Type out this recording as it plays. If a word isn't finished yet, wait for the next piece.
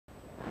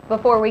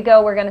Before we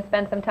go, we're going to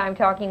spend some time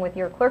talking with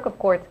your Clerk of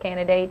Courts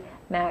candidate,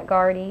 Matt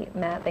Gardy.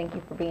 Matt, thank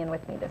you for being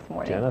with me this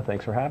morning. Jenna,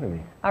 thanks for having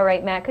me. All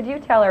right, Matt, could you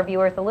tell our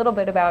viewers a little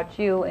bit about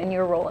you and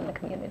your role in the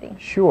community?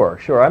 Sure.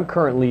 I'm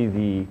currently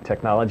the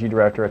Technology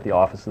Director at the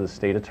Office of the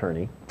State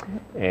Attorney,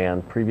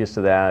 and previous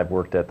to that, I've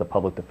worked at the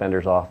Public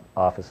Defender's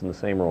Office in the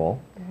same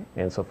role.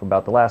 And so for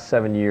about the last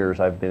 7 years,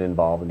 I've been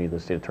involved in either the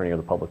State Attorney or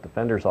the Public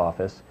Defender's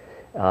Office.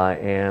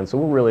 And so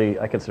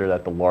I consider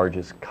that the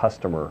largest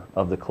customer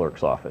of the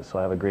clerk's office. So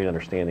I have a great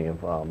understanding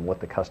of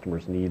what the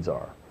customer's needs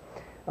are.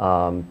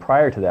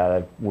 Prior to that,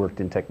 I've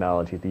worked in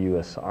technology at the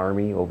U.S.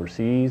 Army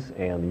overseas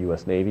and the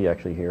U.S. Navy,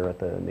 actually here at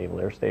the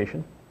Naval Air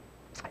Station.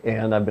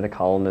 And I've been a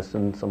columnist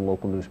in some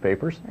local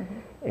newspapers.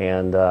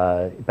 And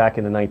back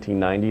in the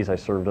 1990s, I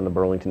served on the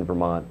Burlington,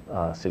 Vermont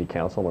City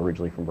Council. I'm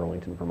originally from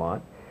Burlington,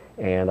 Vermont.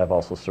 And I've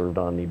also served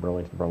on the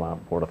Burlington,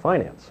 Vermont Board of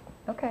Finance.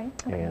 Okay.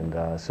 And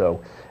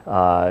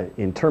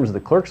in terms of the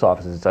clerk's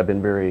offices, I've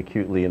been very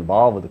acutely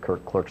involved with the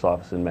clerk's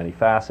office in many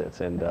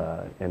facets,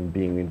 and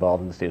being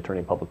involved in the State Attorney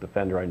and Public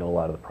Defender, I know a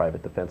lot of the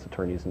private defense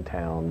attorneys in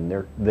town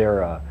and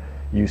their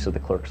use of the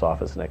clerk's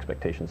office and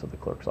expectations of the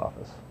clerk's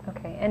office.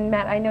 Okay, and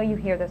Matt, I know you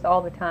hear this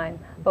all the time,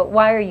 but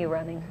why are you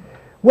running?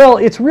 Well,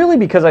 it's really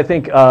because I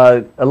think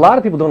a lot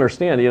of people don't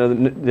understand.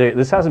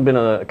 This hasn't been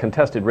a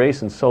contested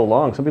race in so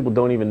long. Some people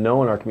don't even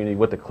know in our community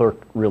what the clerk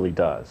really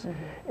does.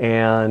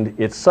 And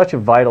it's such a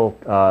vital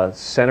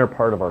center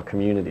part of our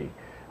community,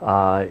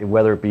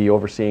 whether it be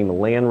overseeing the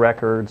land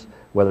records,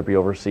 whether it be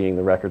overseeing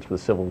the records for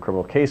the civil and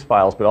criminal case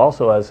files, but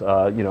also as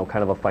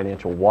kind of a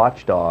financial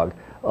watchdog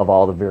of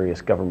all the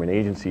various government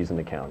agencies in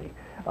the county.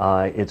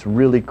 It's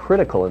really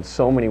critical in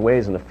so many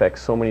ways and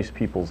affects so many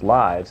people's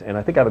lives, and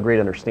I think I have a great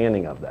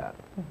understanding of that.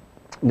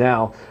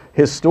 Now,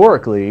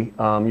 historically,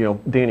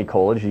 Danny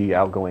Coolidge, the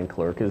outgoing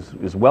clerk,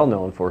 is well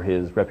known for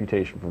his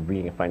reputation for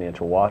being a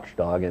financial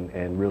watchdog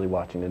and really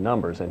watching the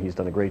numbers, and he's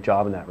done a great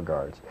job in that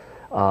regards.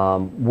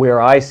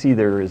 Where I see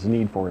there is a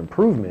need for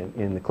improvement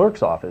in the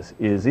clerk's office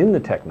is in the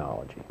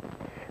technology,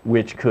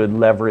 which could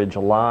leverage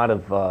a lot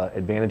of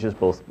advantages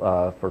both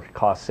for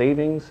cost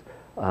savings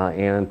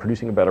and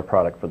producing a better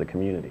product for the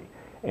community.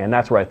 And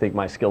that's where I think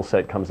my skill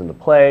set comes into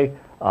play.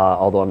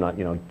 Although I'm not,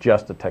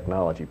 just a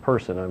technology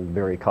person, I'm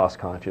very cost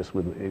conscious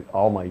with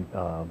all my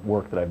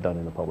work that I've done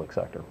in the public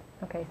sector.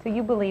 Okay, so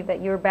you believe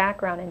that your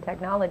background in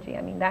technology,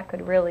 that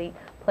could really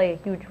play a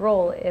huge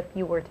role if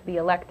you were to be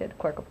elected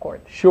Clerk of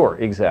Courts. Sure,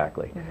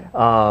 exactly.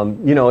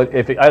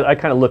 I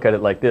kind of look at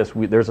it like this: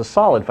 there's a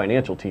solid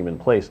financial team in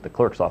place at the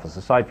clerk's office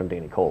aside from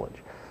Danny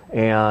Coolidge.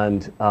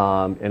 And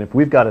if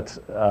we've got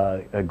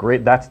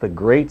that's the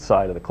great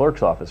side of the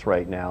clerk's office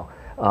right now.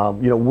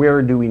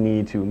 Where do we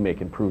need to make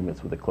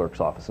improvements with the clerk's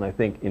office? And I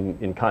think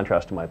in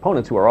contrast to my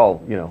opponents, who are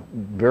all,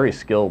 very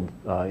skilled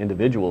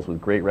individuals with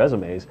great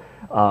resumes,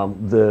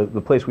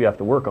 the place we have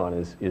to work on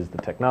is the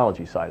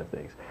technology side of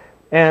things.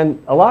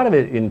 And a lot of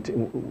it,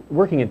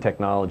 working in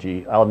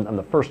technology, I'm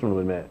the first one to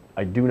admit,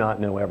 I do not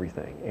know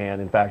everything.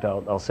 And in fact,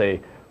 I'll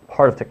say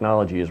part of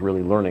technology is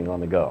really learning on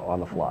the go,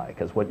 on the fly,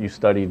 because what you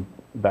studied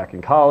back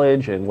in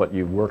college and what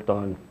you worked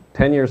on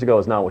 10 years ago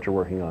is not what you're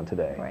working on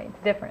today. Right,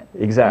 it's different.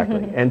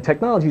 Exactly. And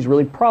technology is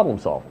really problem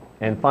solving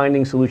and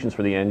finding solutions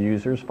for the end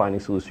users,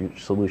 finding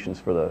solutions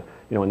for the,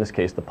 in this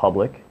case, the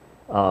public,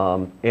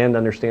 and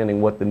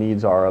understanding what the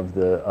needs are of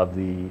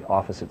the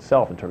office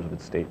itself in terms of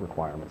its state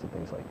requirements and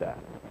things like that.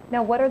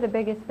 Now, what are the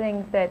biggest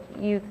things that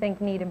you think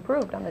need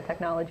improved on the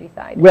technology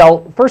side?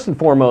 Well, first and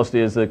foremost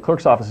is the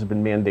clerk's office has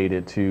been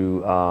mandated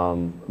to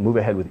move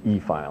ahead with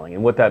e-filing.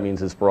 And what that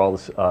means is for all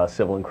the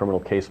civil and criminal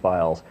case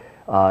files,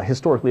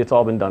 historically it's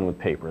all been done with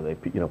paper.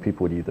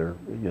 People would either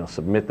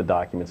submit the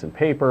documents in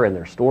paper and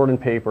they're stored in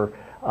paper.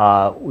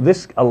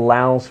 This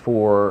allows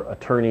for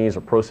attorneys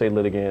or pro se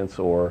litigants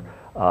or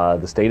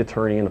the state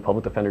attorney and the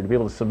public defender to be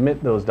able to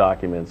submit those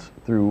documents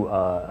through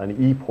an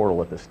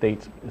e-portal that the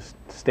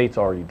state's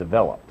already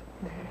developed.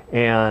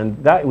 And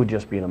that would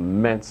just be an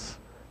immense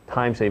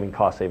time-saving,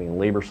 cost-saving,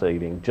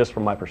 labor-saving, just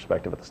from my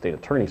perspective at the state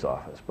attorney's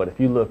office. But if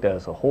you looked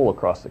as a whole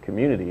across the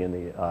community and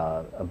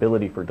the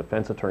ability for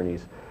defense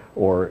attorneys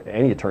or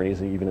any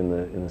attorneys, even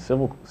in the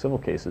civil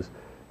cases,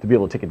 to be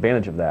able to take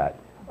advantage of that,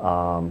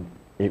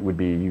 it would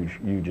be a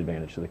huge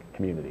advantage to the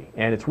community.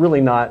 And it's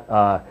really not,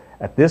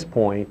 at this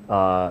point,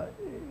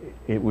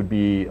 it would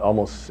be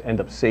almost end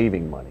up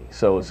saving money.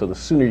 So the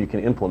sooner you can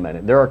implement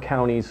it. There are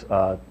counties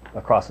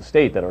across the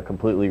state that are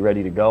completely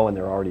ready to go and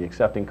they're already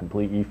accepting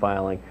complete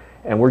e-filing,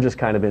 and we're just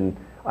kind of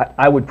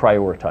I would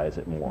prioritize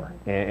it more.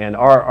 And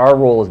our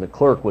role as the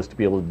clerk was to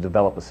be able to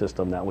develop a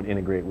system that would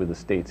integrate with the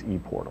state's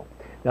e-portal.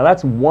 Now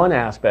that's one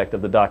aspect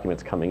of the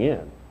documents coming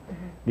in.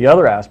 The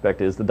other aspect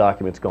is the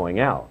documents going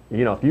out.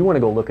 If you want to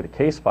go look at a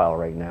case file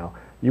right now,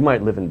 you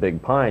might live in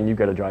Big Pine, you've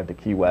got to drive to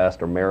Key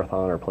West or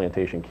Marathon or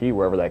Plantation Key,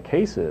 wherever that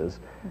case is,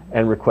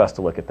 and request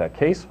to look at that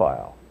case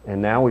file. And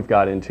now we've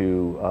got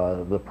into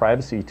the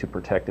privacy to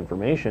protect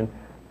information.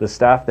 The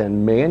staff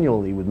then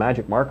manually, with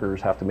magic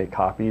markers, have to make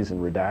copies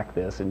and redact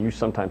this, and you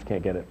sometimes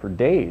can't get it for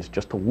days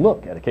just to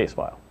look at a case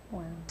file.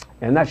 Wow.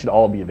 And that should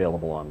all be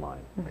available online.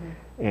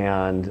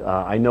 And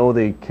I know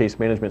the case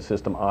management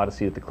system,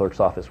 Odyssey, that the clerk's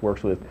office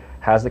works with,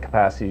 has the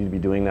capacity to be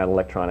doing that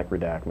electronic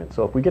redactment.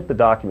 So if we get the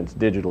documents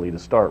digitally to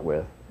start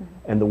with,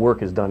 and the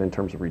work is done in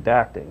terms of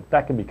redacting,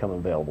 that can become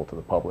available to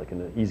the public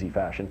in an easy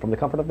fashion from the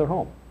comfort of their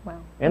home.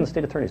 Wow. And the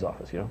state attorney's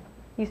office, you know.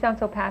 You sound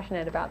so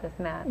passionate about this,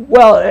 Matt.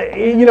 Well,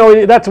 you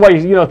know, that's why,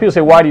 you know, people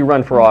say, why do you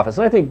run for office?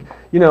 And I think,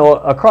 you know,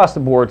 across the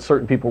board,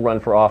 certain people run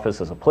for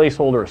office as a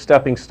placeholder, a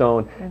stepping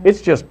stone.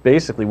 It's just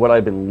basically what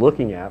I've been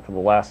looking at for the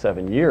last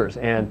 7 years.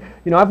 And,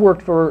 you know, I've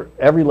worked for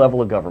every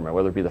level of government,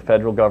 whether it be the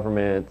federal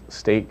government,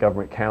 state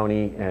government,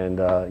 county, and,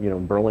 you know,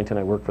 in Burlington,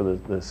 I worked for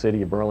the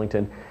city of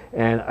Burlington.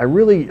 And I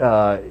really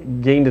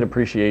gained an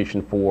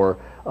appreciation for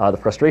the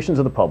frustrations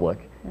of the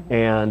public.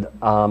 And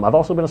I've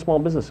also been a small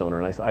business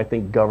owner, and I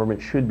think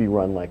government should be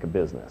run like a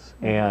business.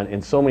 And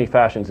in so many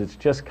fashions, it's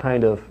just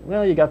kind of,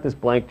 well, you got this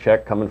blank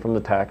check coming from the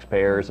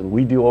taxpayers, and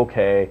we do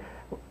okay.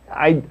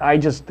 I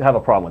just have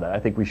a problem with that. I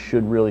think we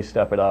should really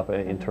step it up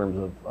in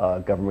terms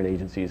of government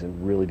agencies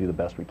and really do the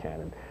best we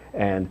can.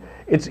 And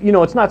it's, you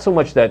know, it's not so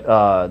much that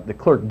the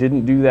clerk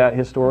didn't do that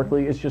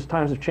historically, it's just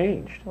times have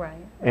changed. Right.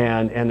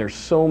 And there's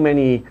so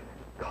many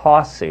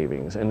cost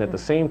savings, and at the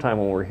same time,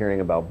 when we're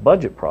hearing about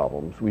budget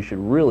problems, we should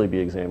really be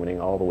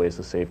examining all the ways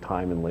to save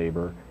time and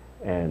labor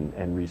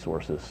and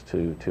resources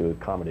to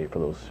accommodate for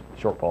those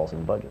shortfalls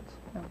in budgets.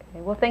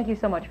 Okay. Well, thank you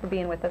so much for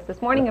being with us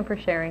this morning and for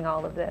sharing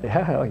all of this.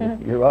 Yeah,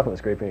 you're welcome.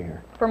 It's great being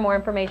here. For more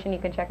information, you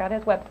can check out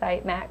his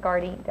website,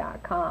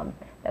 mattgardy.com.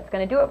 That's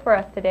going to do it for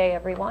us today,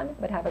 everyone.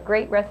 But have a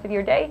great rest of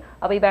your day.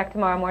 I'll be back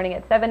tomorrow morning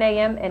at 7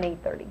 a.m. and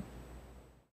 8:30.